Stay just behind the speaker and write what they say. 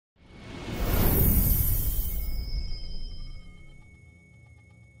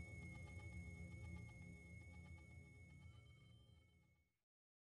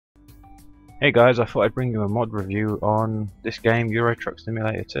Hey guys, I thought I'd bring you a mod review on this game, EuroTruck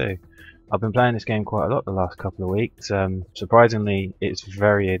Simulator 2. I've been playing this game quite a lot the last couple of weeks. Surprisingly, it's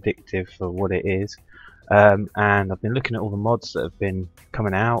very addictive for what it is. And I've been looking at all the mods that have been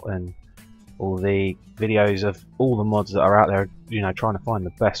coming out and all the videos of all the mods that are out there, you know, trying to find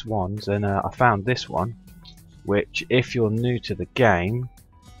the best ones. And I found this one, which, if you're new to the game,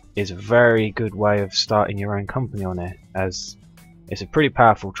 is a very good way of starting your own company on it, as it's a pretty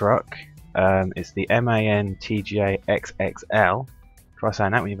powerful truck. It's the MAN TGA XXL. Try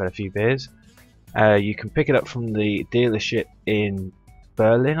saying that when you've had a few beers. You can pick it up from the dealership in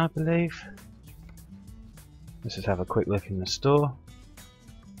Berlin, I believe. Let's just have a quick look in the store.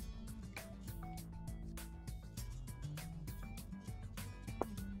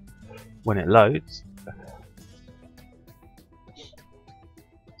 When it loads,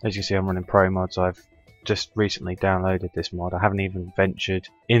 as you see, I'm running pro mods. I've just recently downloaded this mod. I haven't even ventured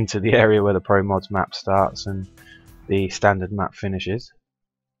into the area where the pro mods map starts and the standard map finishes.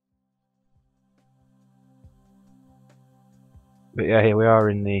 But yeah, here we are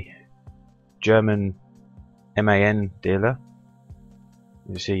in the German MAN dealer.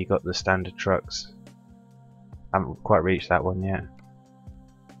 You see, you got the standard trucks. I haven't quite reached that one yet.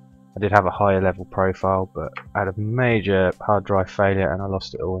 I did have a higher level profile, but I had a major hard drive failure and I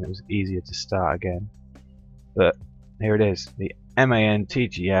lost it all, and it was easier to start again. But here it is, the MAN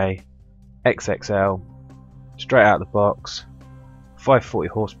TGA XXL, straight out of the box, 540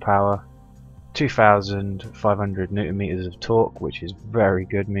 horsepower, 2,500 Newton meters of torque, which is very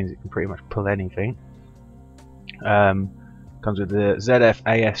good, means it can pretty much pull anything. Comes with the ZF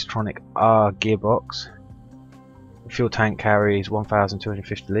AS-tronic R gearbox. The fuel tank carries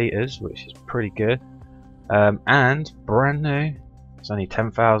 1,250 litres, which is pretty good, and brand new. It's only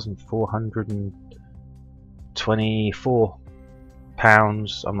 10,424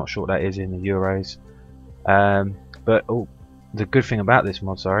 pounds. I'm not sure what that is in the euros. But the good thing about this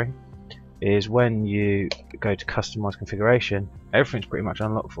mod, is when you go to customize configuration, everything's pretty much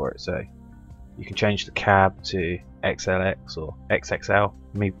unlocked for it. So you can change the cab to XLX or XXL.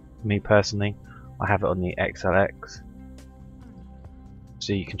 Me personally, I have it on the XLX.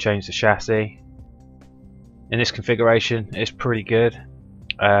 So you can change the chassis. In this configuration, it's pretty good.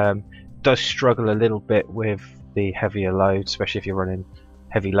 Does struggle a little bit with the heavier load, especially if you're running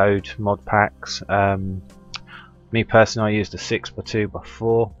heavy load mod packs. Me personally, I used a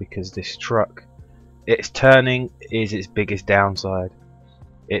 6x2x4 because this truck, its turning is its biggest downside.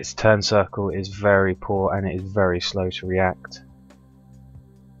 Its turn circle is very poor and it is very slow to react.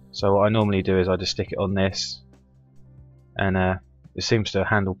 So what I normally do is I just stick it on this, and it seems to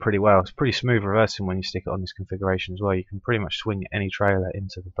handle pretty well. It's pretty smooth reversing when you stick it on this configuration as well. You can pretty much swing any trailer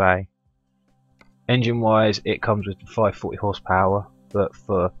into the bay. Engine wise, it comes with 540 horsepower, but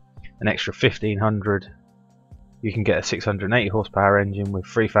for an extra 1,500 you can get a 680 horsepower engine with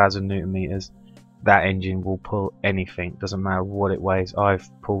 3,000 Newton meters. That engine will pull anything, doesn't matter what it weighs. I've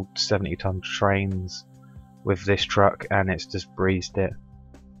pulled 70-ton trains with this truck and it's just breezed it.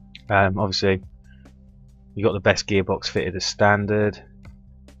 Obviously, you got the best gearbox fitted as standard.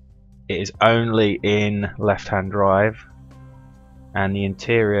 It is only in left-hand drive, and the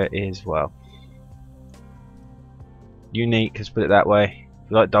interior is, well, unique, let's put it that way.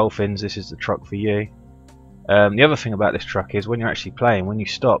 If you like dolphins, this is the truck for you. The other thing about this truck is when you're actually playing, when you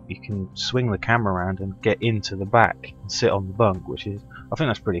stop, you can swing the camera around and get into the back and sit on the bunk, which is, I think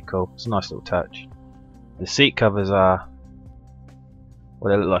that's pretty cool. It's a nice little touch. The seat covers are,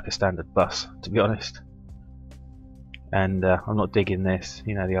 well, they look like a standard bus, to be honest. And I'm not digging this,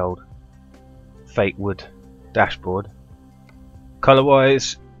 you know, the old fake wood dashboard. Colour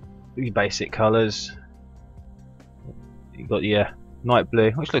wise, your basic colours. You've got your night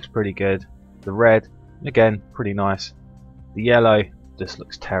blue, which looks pretty good. The red, again, pretty nice. The yellow just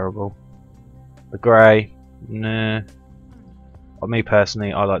looks terrible. The grey, nah. Well, me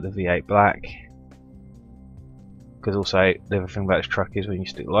personally, I like the V8 black, because also the other thing about this truck is when you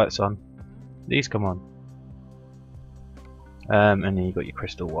stick the lights on, these come on. And then you've got your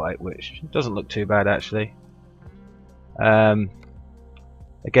crystal white, which doesn't look too bad actually. Again,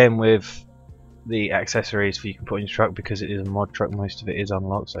 with the accessories you can put in your truck, because it is a mod truck, most of it is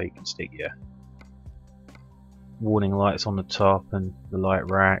unlocked, so you can stick your warning lights on the top and the light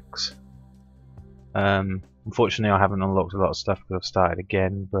racks. Unfortunately, I haven't unlocked a lot of stuff because I've started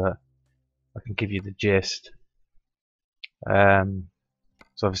again, but I can give you the gist. So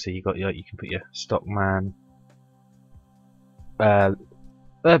obviously you can put your stockman. Get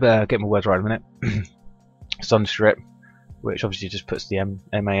my words right in a minute. Sun strip, which obviously just puts the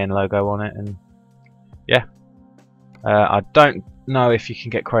MAN logo on it, and yeah, I don't know if you can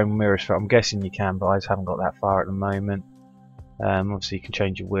get chrome mirrors for it. I'm guessing you can, but I just haven't got that far at the moment. Obviously you can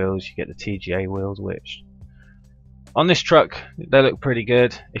change your wheels. You get the TGA wheels, which on this truck they look pretty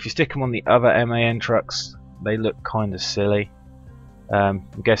good. If you stick them on the other MAN trucks, they look kind of silly. I'm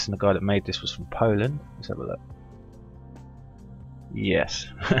guessing the guy that made this was from Poland. Let's have a look. Yes.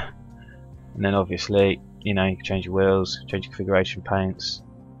 And then obviously, you know, you can change your wheels, change your configuration paints,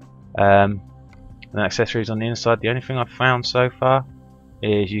 and accessories on the inside. The only thing I've found so far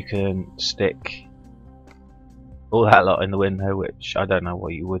is you can stick all that lot in the window, which I don't know why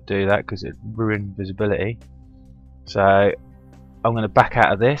you would do that because it ruins visibility. So I'm going to back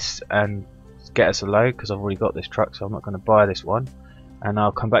out of this and get us a load because I've already got this truck, so I'm not going to buy this one, and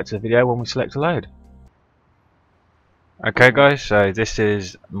I'll come back to the video when we select a load. Okay guys, so this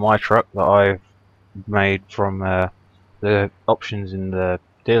is my truck that I've made from the options in the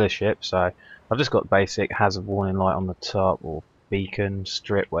dealership. So I've just got basic hazard warning light on the top, or beacon,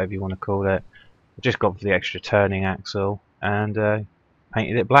 strip, whatever you want to call it. I've just gone for the extra turning axle and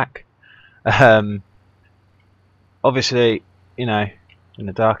painted it black. Obviously, you know, in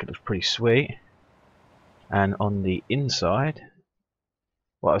the dark it looks pretty sweet. And on the inside,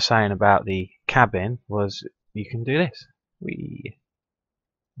 what I was saying about the cabin was you can do this. We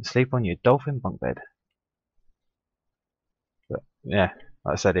sleep on your dolphin bunk bed. But yeah,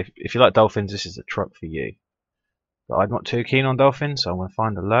 like I said, if you like dolphins, this is the truck for you. But I'm not too keen on dolphins, so I'm going to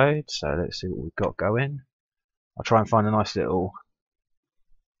find a load. So let's see what we've got going. I'll try and find a nice little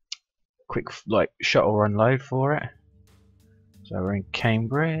quick like shuttle run load for it. So we're in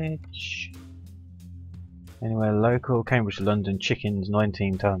Cambridge. Anywhere local, Cambridge to London, chickens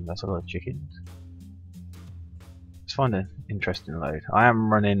 19 tonnes, that's a lot of chickens. Let's find an interesting load. I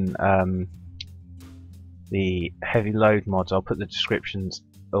am running the heavy load mods. I'll put the descriptions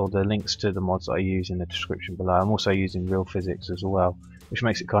or the links to the mods that I use in the description below. I'm also using real physics as well, which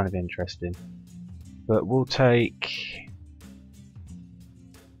makes it kind of interesting. But we'll take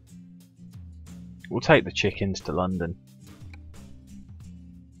the chickens to London.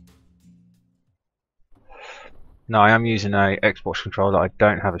 No, I am using a Xbox controller. I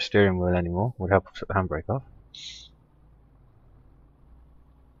don't have a steering wheel anymore. Would help put the handbrake off.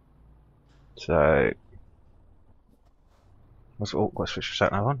 So let's switch the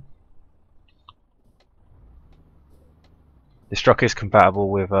sat nav on. This truck is compatible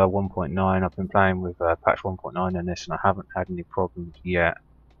with 1.9. I've been playing with patch 1.9 in this, and I haven't had any problems yet.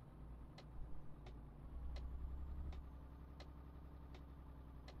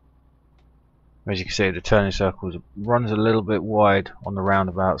 As you can see, the turning circles runs a little bit wide on the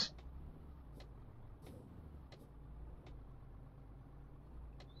roundabouts.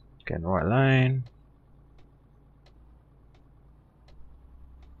 Get in the right lane.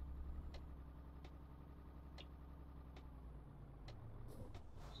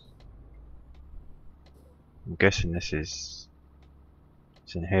 I'm guessing this is...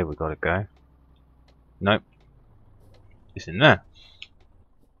 it's in here we gotta go. Nope. It's in there.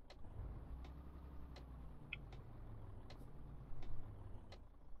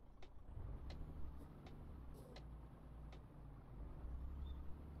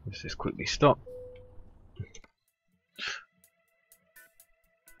 Let's just quickly stop.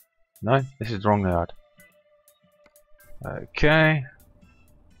 No, this is the wrong yard. Okay.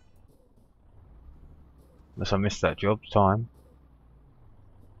 Unless I missed that job time.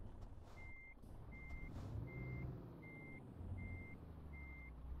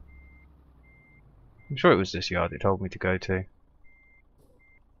 I'm sure it was this yard it told me to go to.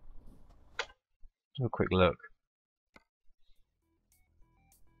 Have a quick look.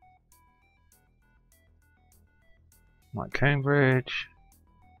 Like Cambridge.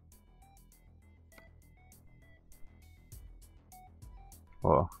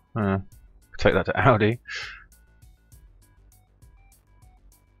 Well, take that to Audi.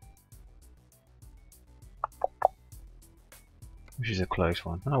 Which is a close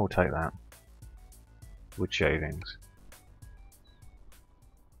one. I will take that. Wood shavings.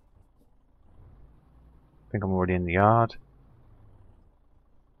 I think I'm already in the yard.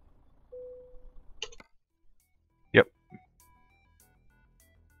 Yep.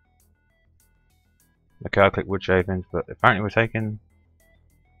 Okay, I click wood shavings, but apparently we're taking...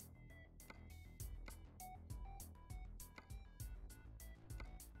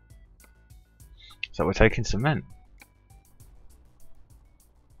 so we're taking cement.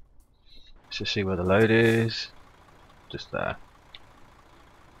 Let's just see where the load is. Just there.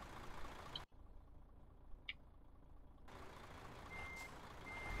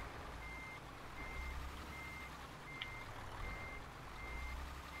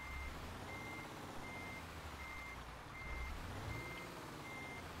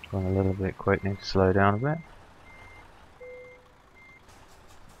 Going a little bit quick, need to slow down a bit.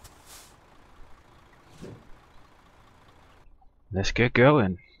 Let's get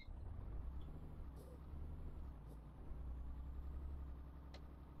going.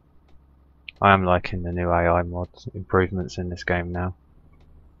 I am liking the new AI mods, improvements in this game now.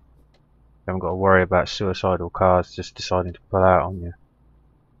 You haven't got to worry about suicidal cars just deciding to pull out on you.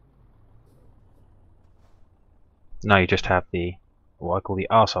 No, you just have the, what I call the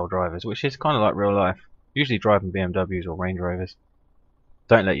arsehole drivers, which is kind of like real life. Usually driving BMWs or Range Rovers.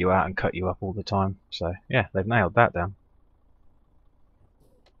 Don't let you out and cut you up all the time. So yeah, they've nailed that down.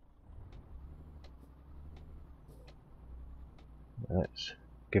 Let's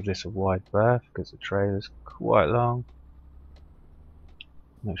give this a wide berth because the trailer's quite long.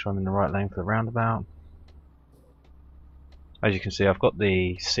 Make sure I'm in the right lane for the roundabout. As you can see, I've got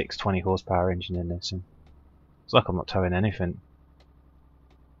the 620 horsepower engine in this, and it's like I'm not towing anything.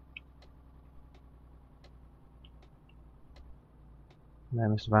 There,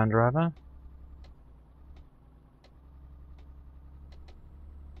 Mr. Van Driver.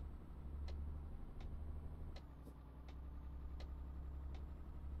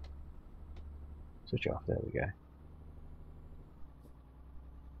 Switch off, there we go.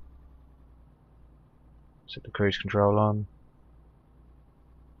 Set the cruise control on.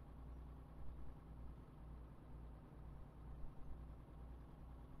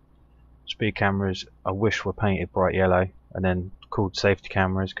 Speed cameras, I wish were painted bright yellow and then called safety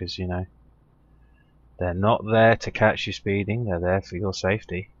cameras, because you know they're not there to catch you speeding, they're there for your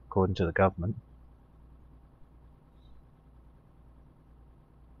safety according to the government.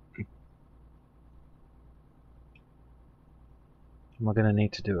 Am I going to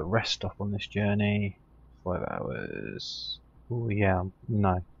need to do a rest stop on this journey? 5 hours. Oh yeah,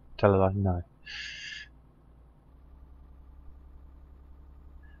 no. Tell a lie, no.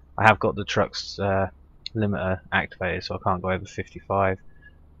 I have got the truck's limiter activated, so I can't go over 55.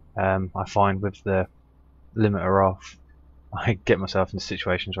 I find with the limiter off, I get myself into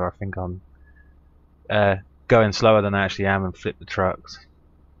situations where I think I'm going slower than I actually am and flip the trucks.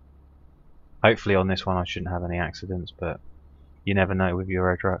 Hopefully on this one I shouldn't have any accidents, but you never know with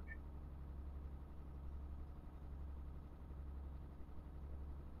EuroTruck.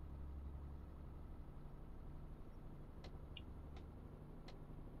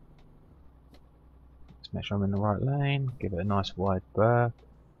 Let's make sure I'm in the right lane, give it a nice wide berth.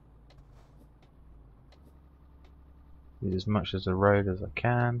 Use as much as the road as I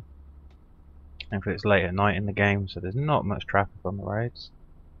can. Thankfully it's late at night in the game, so there's not much traffic on the roads.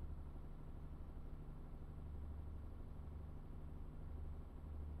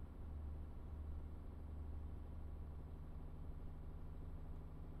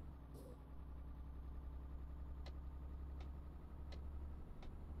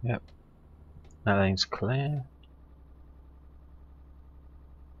 Yep, that lane's clear.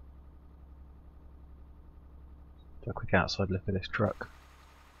 Do a quick outside look at this truck.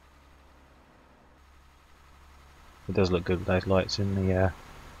 It does look good with those lights in the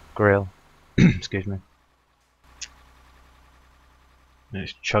grille. Excuse me. And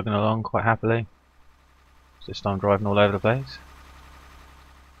it's chugging along quite happily. It's just I'm driving all over the place.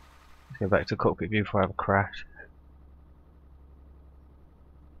 Let's go back to cockpit view before I have a crash.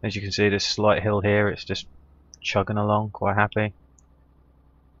 As you can see, this slight hill here, it's just chugging along quite happy.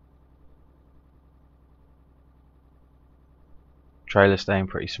 Trailer staying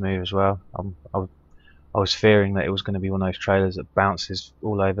pretty smooth as well. I was fearing that it was going to be one of those trailers that bounces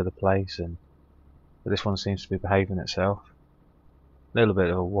all over the place, but this one seems to be behaving itself. A little bit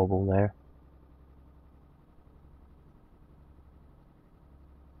of a wobble there.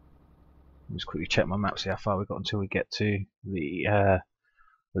 Just quickly check my map, see how far we got until we get to the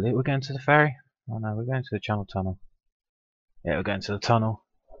we're going to the ferry? Oh no, we're going to the Channel Tunnel. Yeah, we're going to the tunnel.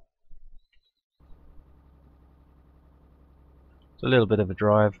 It's a little bit of a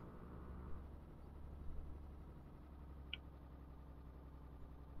drive.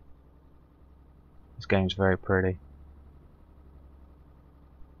 This game's very pretty.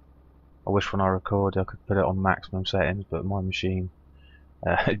 I wish when I record I could put it on maximum settings, but my machine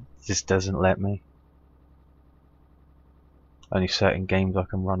just doesn't let me. Only certain games I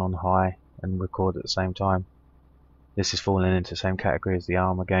can run on high and record at the same time. This is falling into the same category as the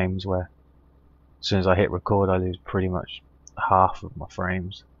Armour games, where as soon as I hit record I lose pretty much half of my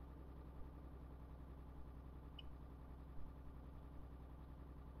frames.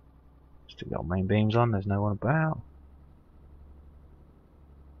 Still got main beams on, there's no one about.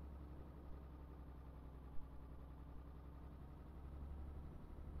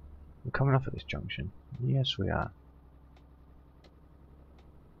 We're coming off at this junction. Yes we are.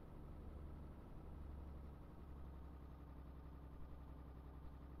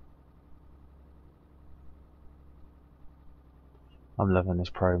 I'm loving this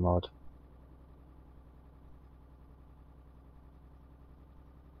Pro mod.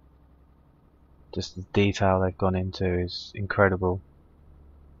 Just the detail they've gone into is incredible.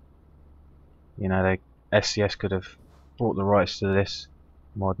 You know, SCS could have bought the rights to this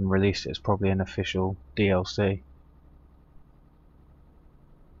mod and released it as probably an official DLC.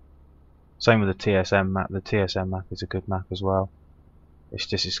 Same with the TSM map. The TSM map is a good map as well. It's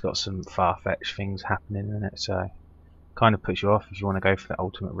just it's got some far-fetched things happening in it, so kind of puts you off if you want to go for the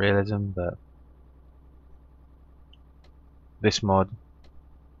ultimate realism. But this mod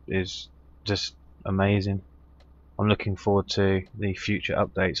is just amazing. I'm looking forward to the future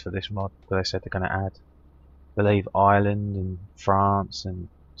updates for this mod that they said they're going to add. I believe Ireland and France and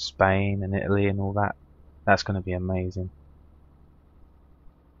Spain and Italy and all that. That's going to be amazing.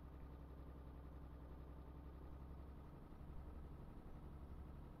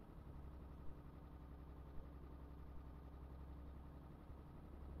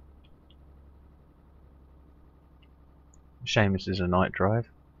 Shame this is a night drive.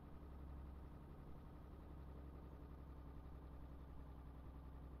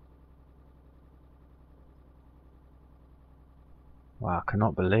 Wow, I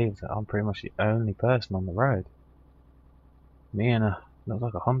cannot believe that I'm pretty much the only person on the road. Me and a, looks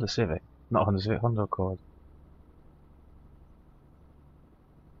like a Honda Civic. Not Honda Civic, Honda Accord.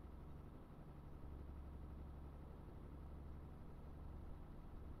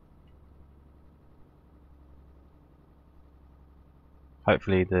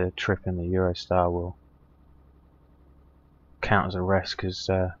 Hopefully the trip in the Eurostar will count as a rest, because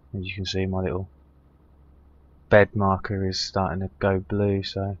as you can see my little bed marker is starting to go blue,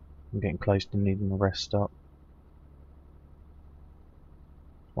 so I'm getting close to needing a rest stop.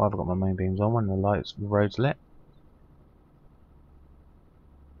 Well, I've got my main beams on when the road's lit.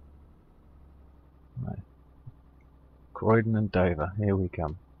 Right. Croydon and Dover, here we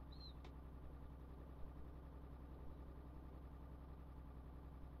come.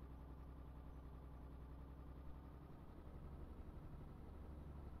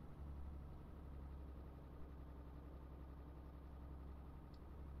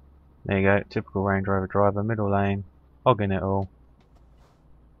 There you go, typical Range Rover driver, middle lane, hogging it all.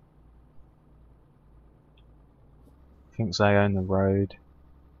 Thinks they own the road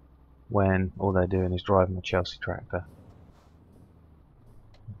when all they're doing is driving a Chelsea tractor.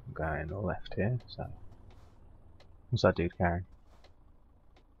 I'm going to the left here, so what's that dude carrying?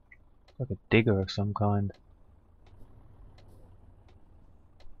 It's like a digger of some kind.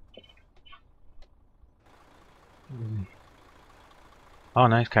 Oh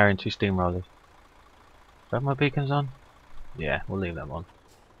no, he's carrying 2 steamrollers. Do I have my beacons on? Yeah, we'll leave them on.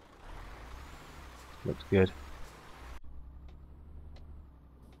 Looks good.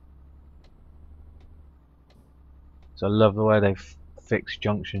 So I love the way they've fixed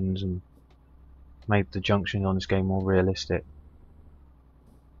junctions and made the junctions on this game more realistic.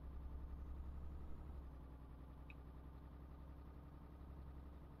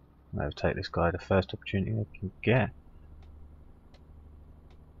 I'll overtake this guy the first opportunity I can get.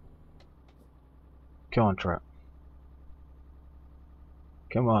 Come on, truck.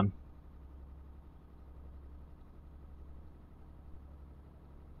 Come on.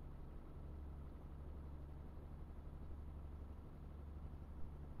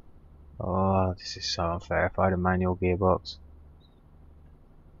 Oh, this is so unfair. If I had a manual gearbox,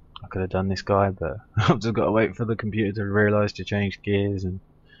 I could have done this guy, but I've just got to wait for the computer to realise to change gears and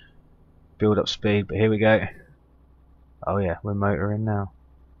build up speed. But here we go. Oh yeah, we're motoring now.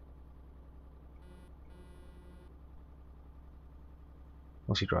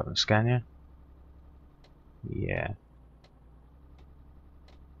 What's he driving? Scania? Yeah.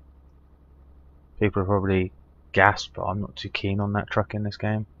 People are probably gasped, but I'm not too keen on that truck in this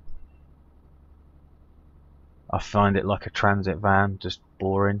game. I find it like a transit van, just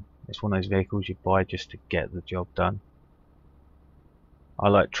boring. It's one of those vehicles you buy just to get the job done. I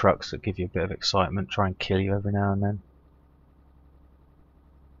like trucks that give you a bit of excitement, try and kill you every now and then.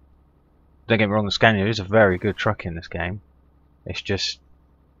 Don't get me wrong, the Scania is a very good truck in this game. It's just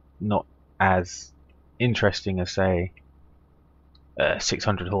not as interesting as, say, a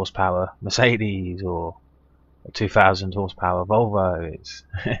 600 horsepower Mercedes or a 2000 horsepower Volvo. It's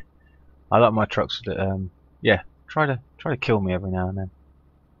I like my trucks that yeah, try to kill me every now and then.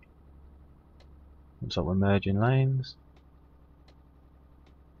 Looks like we're merging lanes.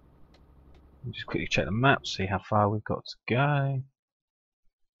 Just quickly check the map, see how far we've got to go.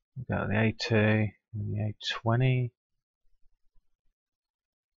 We've got the A2 and the A20.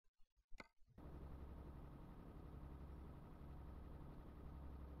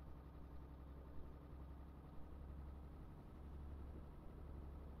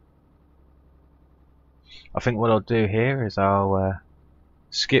 I think what I'll do here is I'll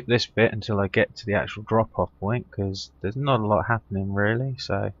skip this bit until I get to the actual drop-off point, because there's not a lot happening really.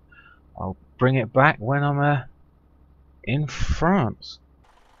 So I'll bring it back when I'm in France.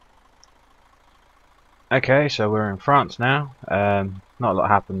 Okay, so we're in France now. Not a lot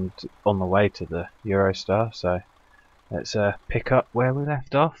happened on the way to the Eurostar, so let's pick up where we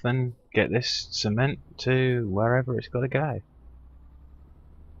left off and get this cement to wherever it's got to go.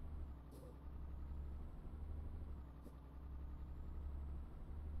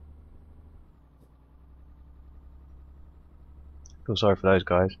 Feel sorry for those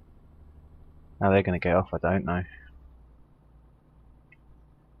guys. How they're going to get off, I don't know.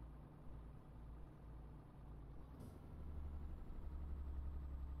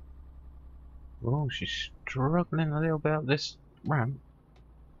 Oh, she's struggling a little bit up this ramp.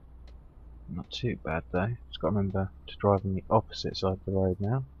 Not too bad though. Just got to remember to drive on the opposite side of the road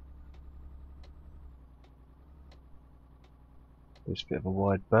now. Just a bit of a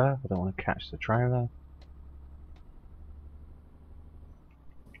wide berth. I don't want to catch the trailer.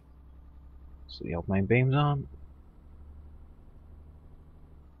 So the old main beams on.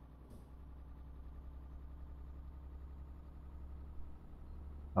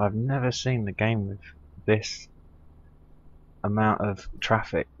 I've never seen the game with this amount of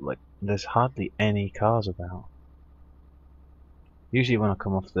traffic. Like, there's hardly any cars about. Usually when I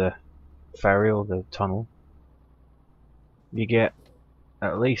come off the ferry or the tunnel, you get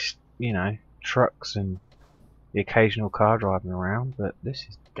at least, you know, trucks and the occasional car driving around, but this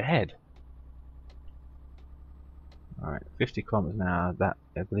is dead. Alright, 50 kilometers an hour, that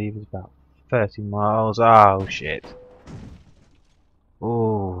I believe is about 30 miles. Oh shit.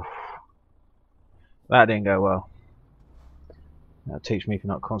 Ooh, that didn't go well. That'll teach me for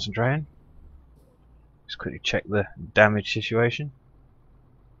not concentrating. Just quickly check the damage situation.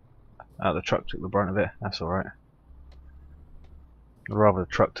 Oh, the truck took the brunt of it. That's alright. Rather the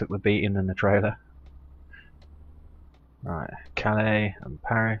truck took the beating than the trailer. Right, Calais and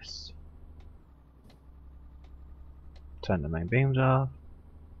Paris. Turn the main beams off.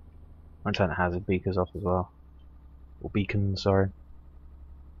 And turn the hazard beacons off as well. Or beacons, sorry.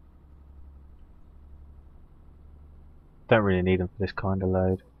 Don't really need them for this kind of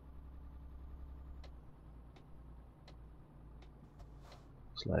load.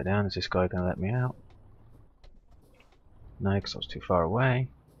 Slow down. Is this guy going to let me out? No, because I was too far away.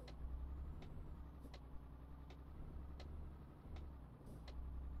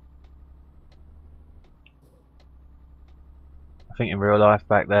 I think in real life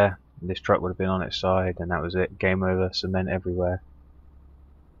back there, this truck would have been on its side and that was it. Game over, cement everywhere.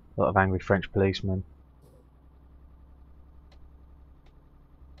 A lot of angry French policemen.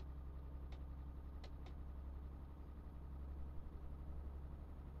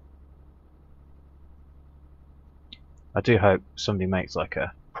 I do hope somebody makes like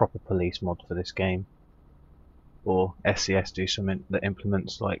a proper police mod for this game, or SCS do something that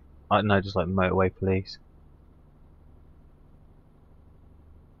implements, like, I don't know, just like motorway police.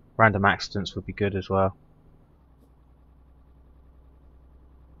 Random accidents would be good as well,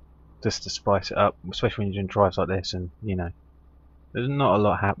 just to spice it up, especially when you're doing drives like this and, you know, there's not a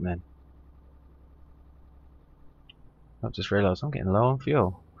lot happening. I've just realised I'm getting low on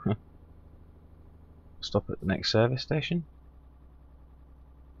fuel. Stop at the next service station.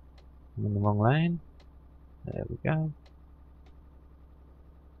 I'm in the wrong lane. There we go.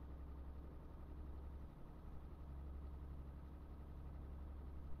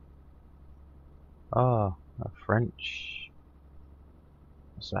 Oh, a French.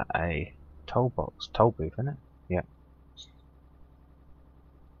 What's that? A toll box, toll booth, isn't it? Yeah.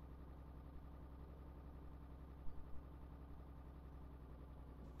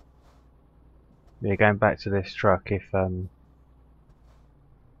 Yeah, going back to this truck,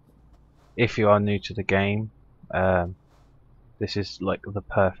 if you are new to the game, this is like the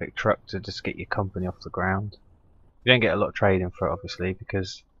perfect truck to just get your company off the ground. You don't get a lot of trading for it, obviously,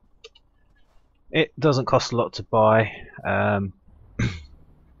 because it doesn't cost a lot to buy. But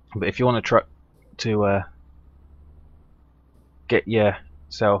if you want a truck to get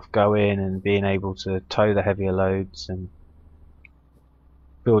yourself going and being able to tow the heavier loads and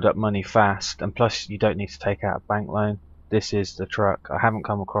build up money fast, and plus you don't need to take out a bank loan, this is the truck. I haven't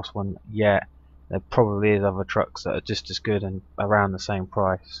come across one yet. There probably is other trucks that are just as good and around the same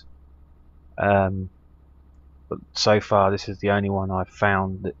price, but so far this is the only one I've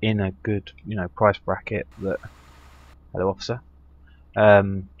found that in a good, you know, price bracket. That, hello officer,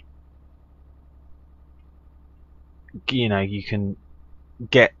 you know, you can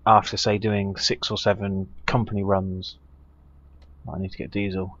get after, say, doing 6 or 7 company runs. I need to get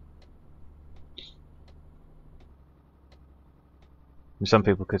diesel. And some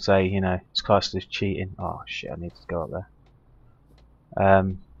people could say, you know, it's classed as cheating. Oh shit, I need to go up there.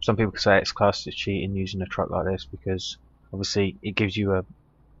 Some people could say it's classed as cheating using a truck like this because obviously it gives you a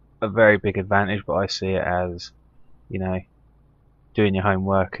very big advantage, but I see it as, you know, doing your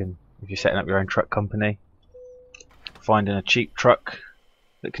homework, and if you're setting up your own truck company, finding a cheap truck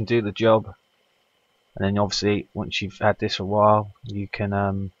that can do the job, and then obviously once you've had this for a while, you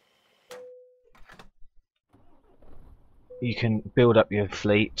can build up your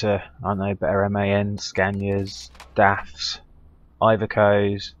fleet to, I don't know, better MANs, Scanias, DAFs,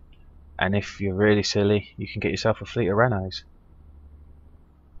 Ivacos, and if you're really silly, you can get yourself a fleet of Renaults.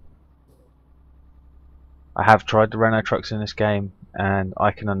 I have tried the Renault trucks in this game, and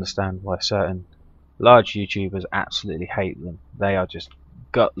I can understand why certain large YouTubers absolutely hate them. They are just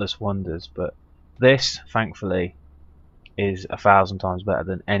gutless wonders, but this, thankfully, is 1,000 times better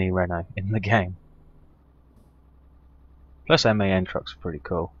than any Renault in the game. Plus MAN trucks are pretty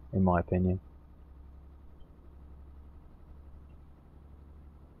cool, in my opinion.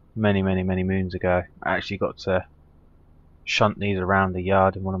 Many moons ago, I actually got to shunt these around the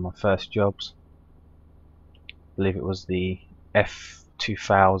yard in one of my first jobs. I believe it was the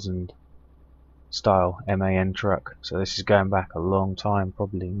F2000 style MAN truck. So this is going back a long time,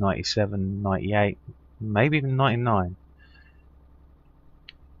 probably 97, 98, maybe even 99.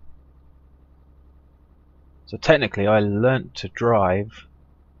 So technically I learnt to drive,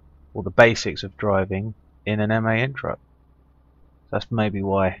 or the basics of driving, in an MAN truck. That's maybe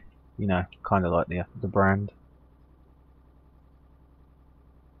why, you know, kind of like the brand.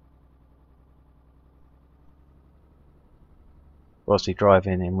 Obviously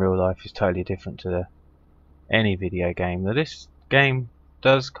driving in real life is totally different to any video game. Now this game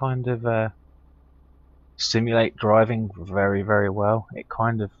does kind of simulate driving very well. It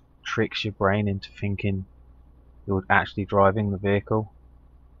kind of tricks your brain into thinking you're actually driving the vehicle.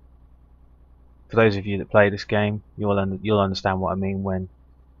 For those of you that play this game, you'll understand what I mean when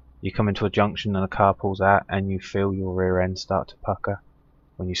you come into a junction and a car pulls out and you feel your rear end start to pucker.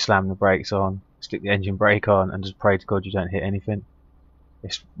 When you slam the brakes on, stick the engine brake on, and just pray to God you don't hit anything.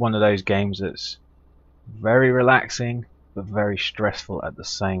 It's one of those games that's very relaxing but very stressful at the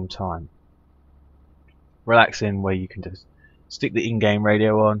same time. Relaxing where you can just stick the in-game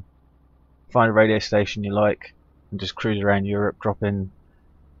radio on, find a radio station you like, and just cruise around Europe dropping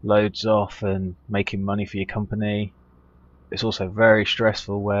loads off and making money for your company. It's also very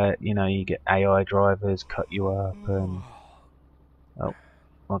stressful where, you know, you get AI drivers cut you up and oh,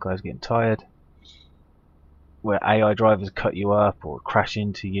 my guy's getting tired. Where AI drivers cut you up or crash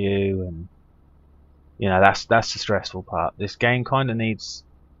into you, and you know, that's the stressful part. This game kind of needs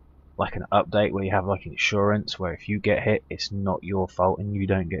like an update where you have like insurance, where if you get hit, it's not your fault and you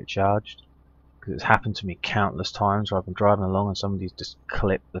don't get charged. Because it's happened to me countless times where I've been driving along and somebody's just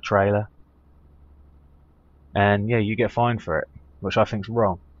clipped the trailer, and yeah, you get fined for it, which I think's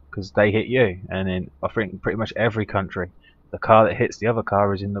wrong because they hit you. And in I think pretty much every country, the car that hits the other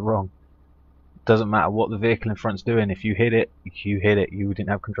car is in the wrong. Doesn't matter what the vehicle in front's doing. If you hit it, you didn't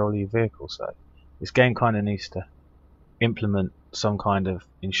have control of your vehicle. So this game kind of needs to implement some kind of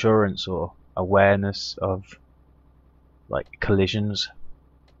insurance or awareness of like collisions.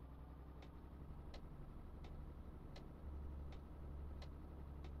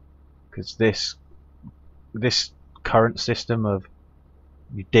 Because this current system of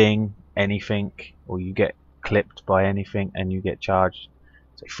you ding anything or you get clipped by anything and you get charged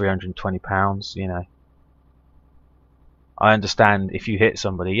say £320, you know, I understand if you hit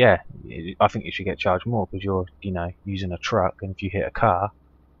somebody, yeah, I think you should get charged more because you're, you know, using a truck, and if you hit a car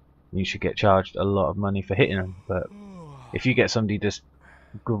you should get charged a lot of money for hitting them. But if you get somebody just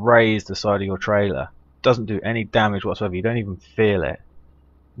graze the side of your trailer, doesn't do any damage whatsoever, you don't even feel it,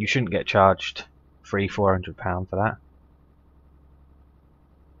 you shouldn't get charged £300–400 for that.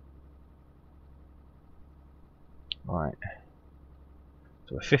 Right,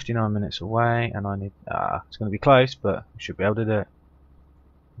 so we're 59 minutes away, and I need it's going to be close, but we should be able to do it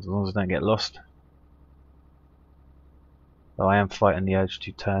as long as I don't get lost. Though I am fighting the urge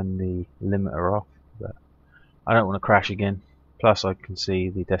to turn the limiter off, but I don't want to crash again. Plus I can see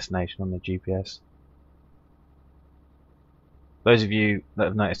the destination on the GPS. Those of you that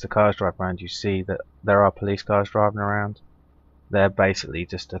have noticed the cars drive around, you see that there are police cars driving around. They're basically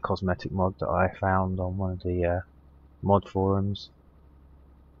just a cosmetic mod that I found on one of the mod forums,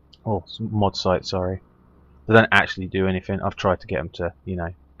 or mod sites, sorry. They don't actually do anything. I've tried to get them to, you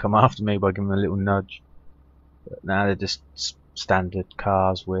know, come after me by giving them a little nudge, but now they're just standard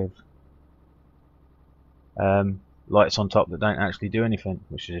cars with lights on top that don't actually do anything,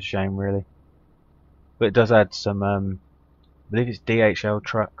 which is a shame really. But it does add some believe it's DHL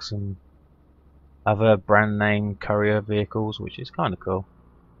trucks and other brand name courier vehicles, which is kind of cool.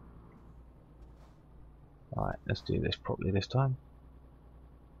 Alright, let's do this properly this time.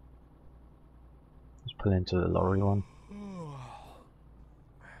 Let's pull into the lorry one.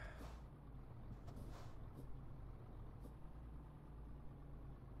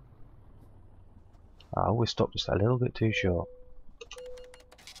 I always stop just a little bit too short.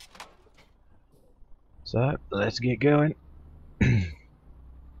 So, let's get going.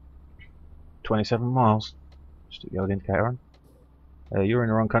 27 miles. Stick the old indicator on. You're in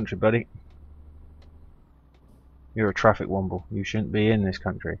the wrong country, buddy. You're a traffic womble. You shouldn't be in this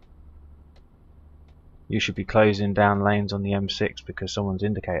country. You should be closing down lanes on the M6 because someone's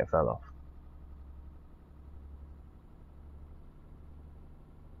indicator fell off.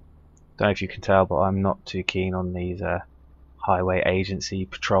 Don't know if you can tell, but I'm not too keen on these highway agency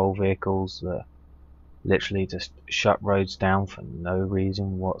patrol vehicles that literally just shut roads down for no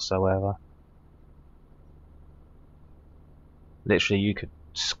reason whatsoever. Literally, you could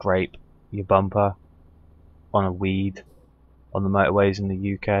scrape your bumper on a weed on the motorways in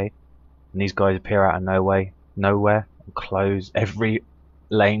the UK, and these guys appear out of nowhere and close every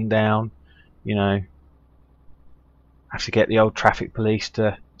lane down. You know, have to get the old traffic police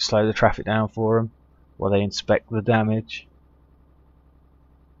to slow the traffic down for them while they inspect the damage.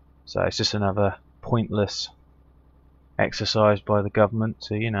 So it's just another pointless exercise by the government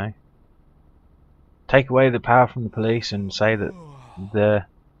to, you know, take away the power from the police and say that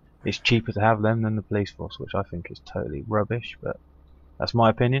it's cheaper to have them than the police force, which I think is totally rubbish, but that's my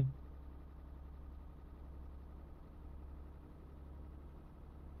opinion.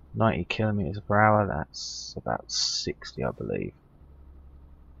 90 kilometers per hour, that's about 60, I believe.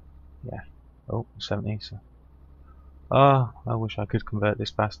 Yeah. Oh, 70. So. Oh, I wish I could convert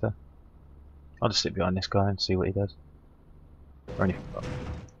this faster. I'll just sit behind this guy and see what he does. Or anything. Oh.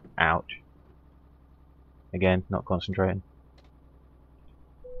 Ouch. Again, not concentrating.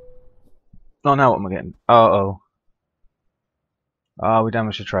 Oh, now what am I getting? Oh, we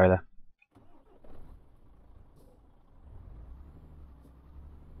damaged the trailer.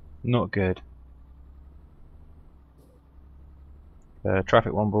 Not good.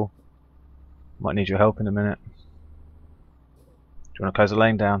 Traffic womble. Might need your help in a minute. Do you want to close the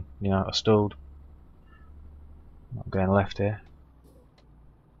lane down? You know, I stalled. I'm going left here.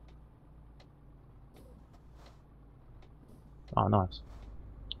 Oh, nice.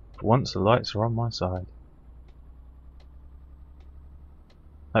 For once the lights are on my side.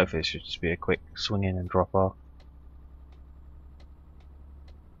 Hopefully it should just be a quick swing in and drop off.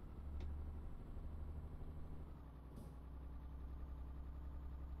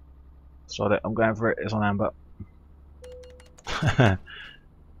 Sod it, I'm going for it, it's on amber.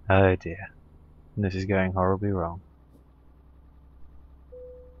 Oh dear. This is going horribly wrong.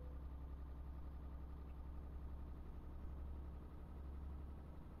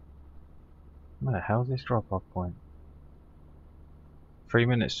 Where the hell's this drop off point? 3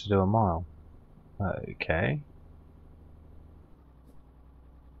 minutes to do a mile. Okay.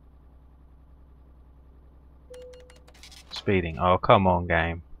 Speeding. Oh, come on,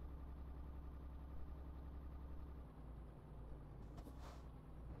 game.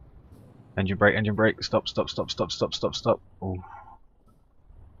 Engine brake, engine brake. Stop, stop, stop, stop, stop, stop, stop. Ooh.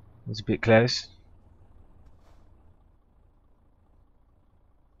 That's a bit close.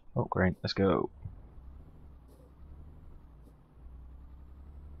 Oh, great. Let's go.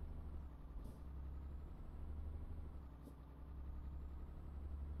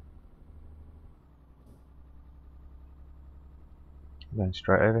 Going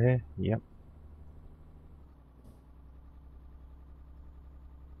straight over here. Yep.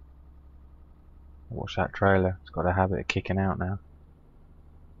 Watch that trailer. It's got a habit of kicking out now.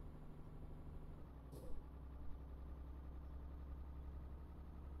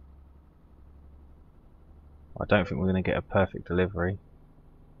 I don't think we're going to get a perfect delivery.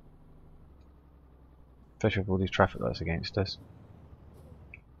 Especially with all these traffic lights against us.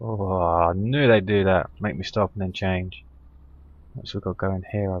 Oh, I knew they'd do that. Make me stop and then change. So we've got going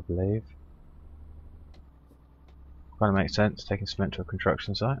here, I believe. Kind of makes sense, taking cement to a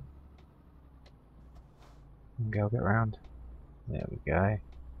construction site. Okay, I'll get round. There we go.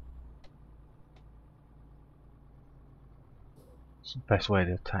 It's the best way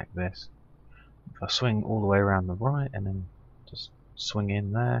to attack this. If I swing all the way around the right and then just swing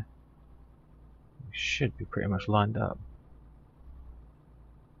in there, we should be pretty much lined up.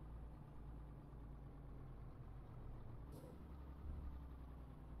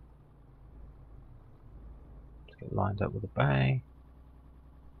 Let's get lined up with a bay.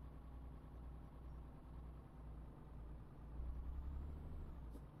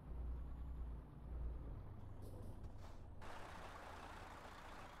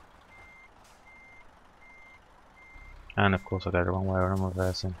 And of course I go the wrong way when I'm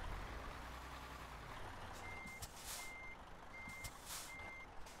reversing.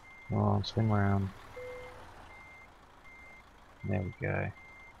 Come on, swing around. There we go.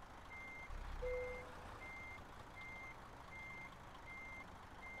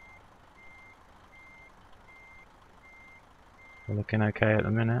 We're looking okay at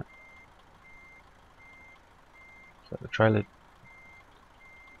the minute. So the trailer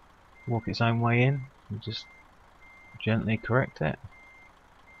walk its own way in and just gently correct it.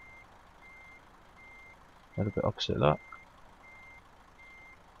 A little bit opposite lock.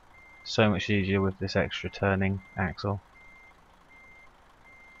 So much easier with this extra turning axle.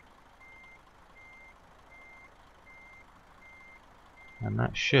 And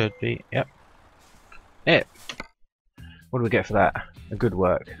that should be, yep, it. What do we get for that? A good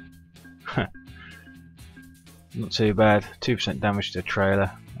work. Not too bad. 2% damage to the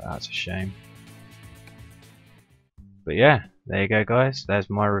trailer. That's a shame. But yeah, there you go, guys. There's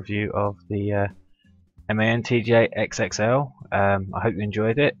my review of the MAN TGA XXL. I hope you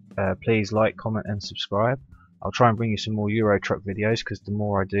enjoyed it. Please like, comment, and subscribe. I'll try and bring you some more EuroTruck videos because the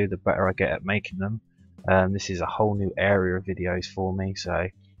more I do, the better I get at making them. This is a whole new area of videos for me, so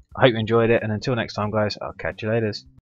I hope you enjoyed it. And until next time, guys, I'll catch you later.